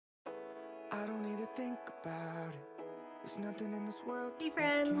I don't need to think about it. There's nothing in this world. Hey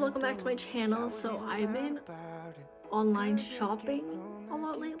friends, welcome back to my channel. So I've been online shopping a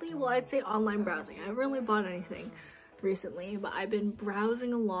lot lately. Well, I'd say online browsing. I haven't really bought anything recently, but I've been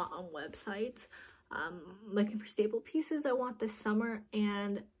browsing a lot on websites, looking for staple pieces I want this summer.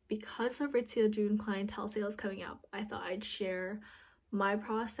 And because the Aritzia June Clientele Sale is coming up, I thought I'd share my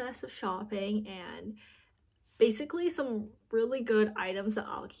process of shopping and basically some really good items that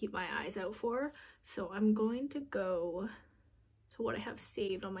I'll keep my eyes out for. So I'm going to go to what I have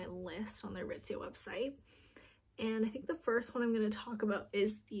saved on my list on the Aritzia website. And I think the first one I'm going to talk about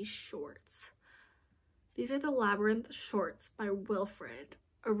is these shorts. These are the Labyrinth shorts by Wilfred.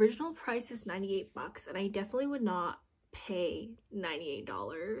 Original price is 98 bucks, and I definitely would not pay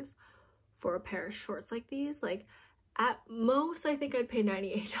 $98 for a pair of shorts like these. Like, at most, I think I'd pay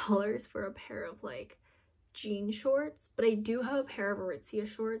 $98 for a pair of like jean shorts, but I do have a pair of Aritzia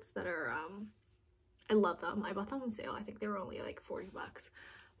shorts that are I love them. I bought them on sale. I think they were only like 40 bucks,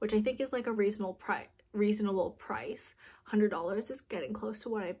 which I think is like a reasonable price. $100 is getting close to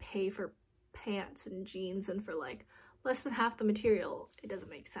what I pay for pants and jeans, and for like less than half the material, it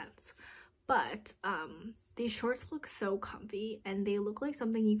doesn't make sense. But these shorts look so comfy, and they look like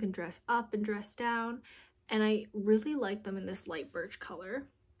something you can dress up and dress down, and I really like them in this light birch color.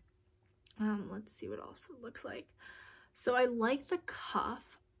 Let's see what else it looks like. So I like the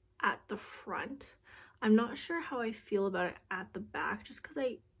cuff at the front. I'm not sure how I feel about it at the back, just because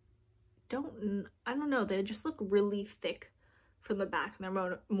I don't know, they just look really thick from the back, and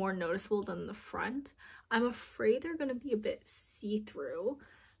they're more noticeable than the front. I'm afraid they're going to be a bit see-through.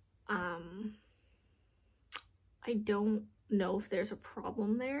 I don't know if there's a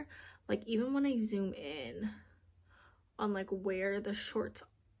problem there. Like, even when I zoom in on like where the shorts,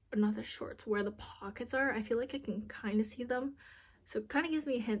 not the shorts, where the pockets are, I feel like I can kind of see them. So it kind of gives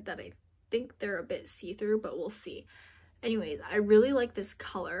me a hint that I think they're a bit see-through, but we'll see. Anyways, I really like this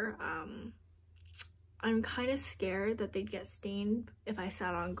color. I'm kind of scared that they'd get stained if I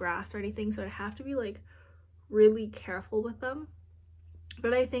sat on grass or anything, so I'd have to be like really careful with them.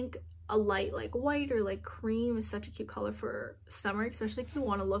 But I think a light like white or like cream is such a cute color for summer, especially if you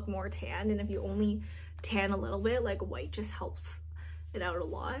want to look more tan, and if you only tan a little bit, like white just helps it out a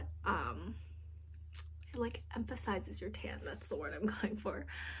lot. It like emphasizes your tan, that's the word I'm going for.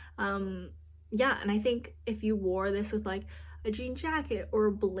 Yeah, and I think if you wore this with like a jean jacket or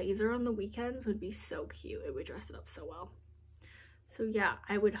a blazer on the weekends, would be so cute. It would dress it up so well. So yeah,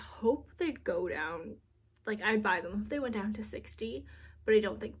 I would hope they'd go down, like I'd buy them if they went down to 60, but I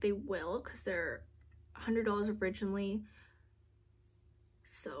don't think they will because they're $100 originally.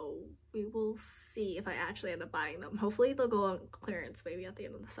 So we will see if I actually end up buying them. Hopefully they'll go on clearance maybe at the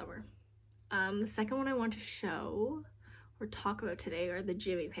end of the summer. The second one I want to show or talk about today are the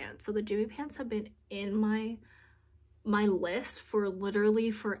Jimmy pants. So the Jimmy pants have been in my list for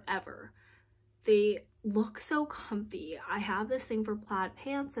literally forever. They look so comfy. I have this thing for plaid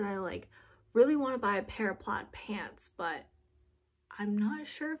pants, and I like really want to buy a pair of plaid pants, but I'm not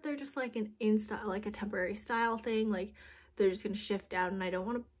sure if they're just like an in-style, like a temporary style thing, like they're just gonna shift out, and I don't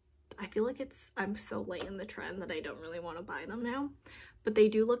want to, I feel like I'm so late in the trend that I don't really want to buy them now. But they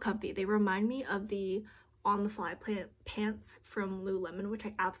do look comfy. They remind me of the On the Fly pants from Lululemon, which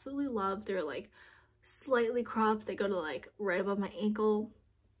I absolutely love. They're like slightly cropped. They go to like right above my ankle.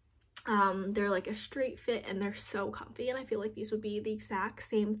 They're like a straight fit, and they're so comfy, and I feel like these would be the exact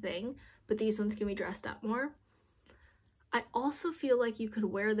same thing, but these ones can be dressed up more. I also feel like you could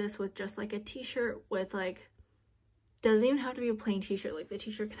wear this with just like a t-shirt with like, doesn't even have to be a plain t-shirt. Like the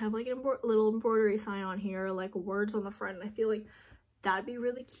t-shirt can have like a little embroidery sign on here, or like words on the front, and I feel like that'd be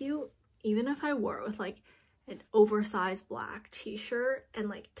really cute. Even if I wore it with like an oversized black t-shirt and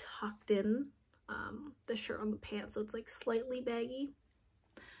like tucked in the shirt on the pants, so it's like slightly baggy.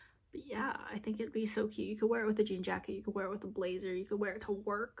 But yeah, I think it'd be so cute. You could wear it with a jean jacket, you could wear it with a blazer, you could wear it to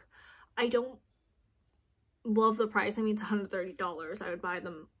work. I don't love the price. I mean, it's $130. I would buy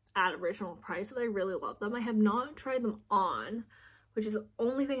them at original price, but I really love them. I have not tried them on, which is the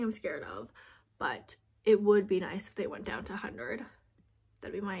only thing I'm scared of, but it would be nice if they went down to 100.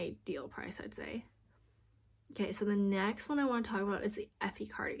 That'd be my ideal price, I'd say. Okay, so the next one I want to talk about is the Effie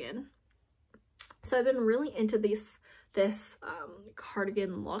cardigan. So I've been really into this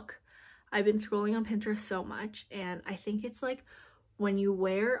cardigan look. I've been scrolling on Pinterest so much, and I think it's like when you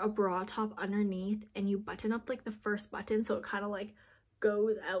wear a bra top underneath and you button up like the first button, so it kind of like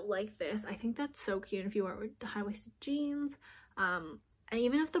goes out like this. I think that's so cute if you wear it with high-waisted jeans. And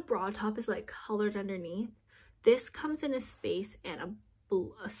even if the bra top is like colored underneath, this comes in a space and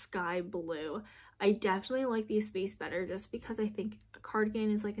a sky blue. I definitely like these space better just because I think a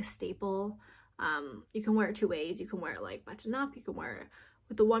cardigan is like a staple. You can wear it two ways. You can wear it like button up, you can wear it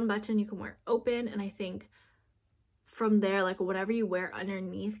with the one button, you can wear it open, and I think from there, like whatever you wear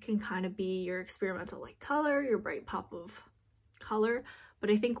underneath can kind of be your experimental like color, your bright pop of color. But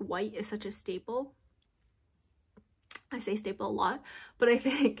I think white is such a staple. I say staple a lot, but I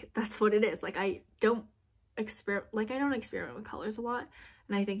think that's what it is. Like I don't experiment with colors a lot,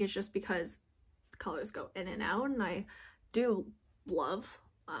 and I think it's just because colors go in and out, and I do love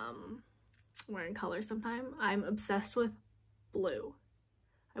wearing colors sometimes. I'm obsessed with blue.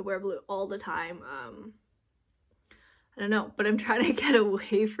 I wear blue all the time. I don't know, but I'm trying to get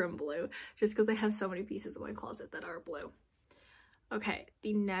away from blue just because I have so many pieces in my closet that are blue. Okay,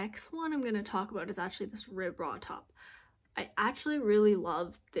 the next one I'm going to talk about is actually this rib bra top. I actually really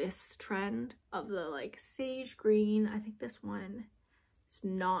love this trend of the like sage green. I think this one is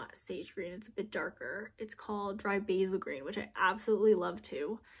not sage green, it's a bit darker. It's called dry basil green, which I absolutely love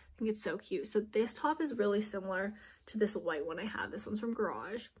too. I think it's so cute. So this top is really similar to this white one I have. This one's from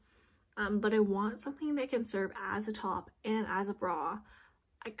Garage. But I want something that can serve as a top and as a bra.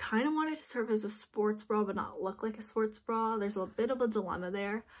 I kind of want it to serve as a sports bra but not look like a sports bra. There's a bit of a dilemma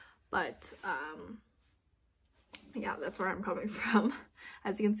there, but yeah, that's where I'm coming from.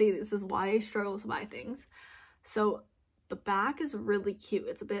 As you can see, this is why I struggle to buy things. So the back is really cute.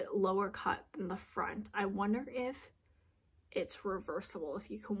 It's a bit lower cut than the front. I wonder if it's reversible, if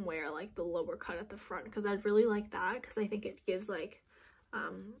you can wear like the lower cut at the front, because I'd really like that because I think it gives like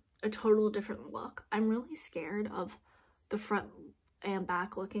a total different look. I'm really scared of the front and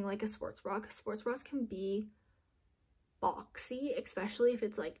back looking like a sports bra because sports bras can be boxy, especially if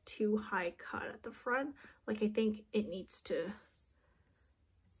it's like too high cut at the front. Like I think it needs to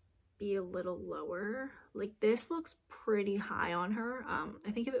be a little lower. Like this looks pretty high on her.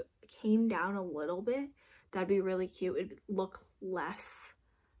 I think if it came down a little bit, that'd be really cute. It'd look less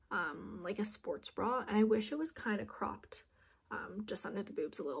like a sports bra, and I wish it was kind of cropped just under the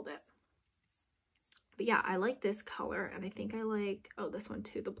boobs a little bit. But yeah, I like this color, and I think I like, oh, this one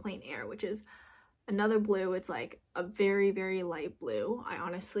too, the Plain Air, which is another blue. It's like a very, very light blue. I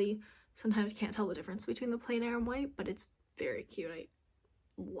honestly sometimes can't tell the difference between the Plain Air and white, but it's very cute. I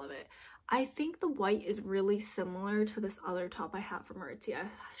love it. I think the white is really similar to this other top I have from Aritzia.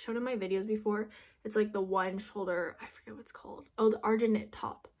 I showed in my videos before. It's like the one shoulder, I forget what it's called. Oh, the Argent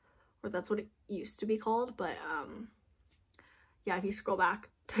top, or that's what it used to be called. But yeah, if you scroll back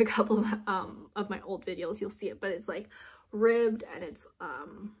to a couple of my old videos, you'll see it. But it's like ribbed, and it's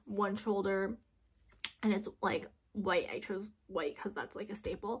one shoulder, and it's like white. I chose white because that's like a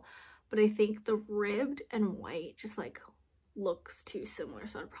staple, but I think the ribbed and white just like looks too similar,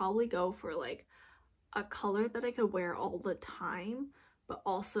 so I'd probably go for like a color that I could wear all the time, but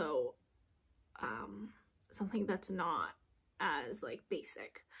also something that's not as like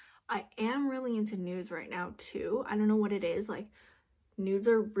basic. I am really into nudes right now too. I don't know what it is, like nudes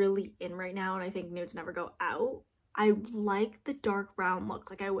are really in right now, and I think nudes never go out. I like the dark brown look.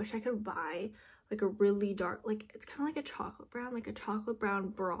 Like I wish I could buy like a really dark, like it's kind of like a chocolate brown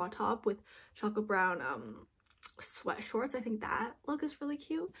bra top with chocolate brown sweat shorts. I think that look is really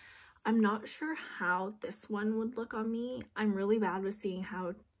cute. I'm not sure how this one would look on me. I'm really bad with seeing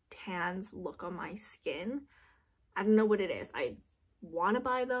how tans look on my skin. I don't know what it is. I want to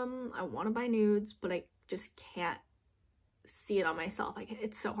buy them. I want to buy nudes, but I just can't see it on myself.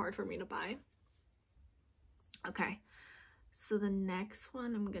 It's so hard for me to buy. Okay, so the next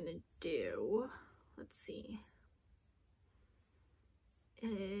one I'm gonna do, let's see,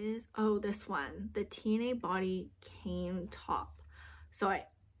 is, oh, this one, the TNA Body Cane top. So I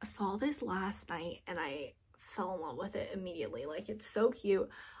saw this last night and I fell in love with it immediately. Like it's so cute.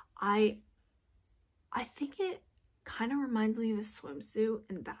 I think it kind of reminds me of a swimsuit,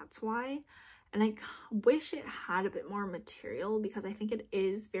 and that's why. And I wish it had a bit more material because I think it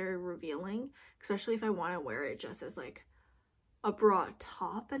is very revealing, especially if I want to wear it just as like a bra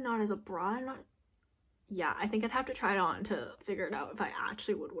top and not as a bra. Yeah, I think I'd have to try it on to figure it out if I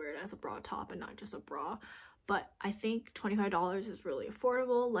actually would wear it as a bra top and not just a bra. But I think $25 is really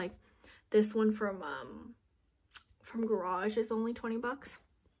affordable. Like this one from Garage is only 20 bucks.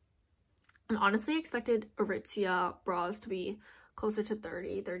 And honestly, I expected Aritzia bras to be closer to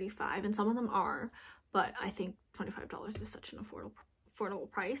 30, 35, and some of them are, but I think $25 is such an affordable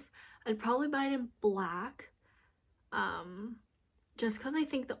price. I'd probably buy it in black, just because I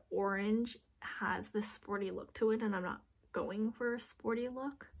think the orange has this sporty look to it, and I'm not going for a sporty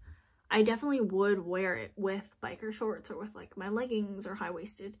look. I definitely would wear it with biker shorts or with like my leggings or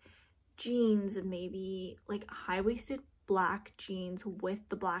high-waisted jeans, and maybe like high-waisted black jeans with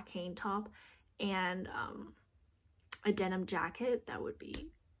the black cane top and a denim jacket, that would be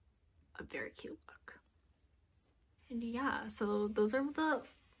a very cute look. And yeah, so those are the,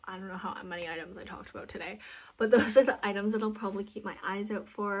 I don't know how many items I talked about today, but those are the items that I'll probably keep my eyes out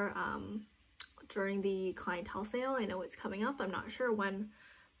for during the clientele sale. I know it's coming up. I'm not sure when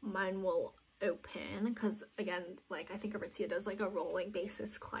mine will open, because again, like, I think Aritzia does like a rolling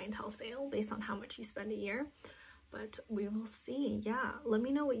basis clientele sale based on how much you spend a year, but we will see. Yeah, let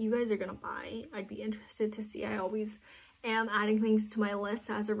me know what you guys are gonna buy. I'd be interested to see. I always am adding things to my list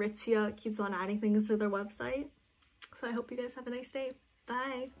as Aritzia keeps on adding things to their website. So I hope you guys have a nice day.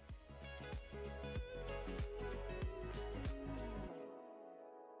 Bye.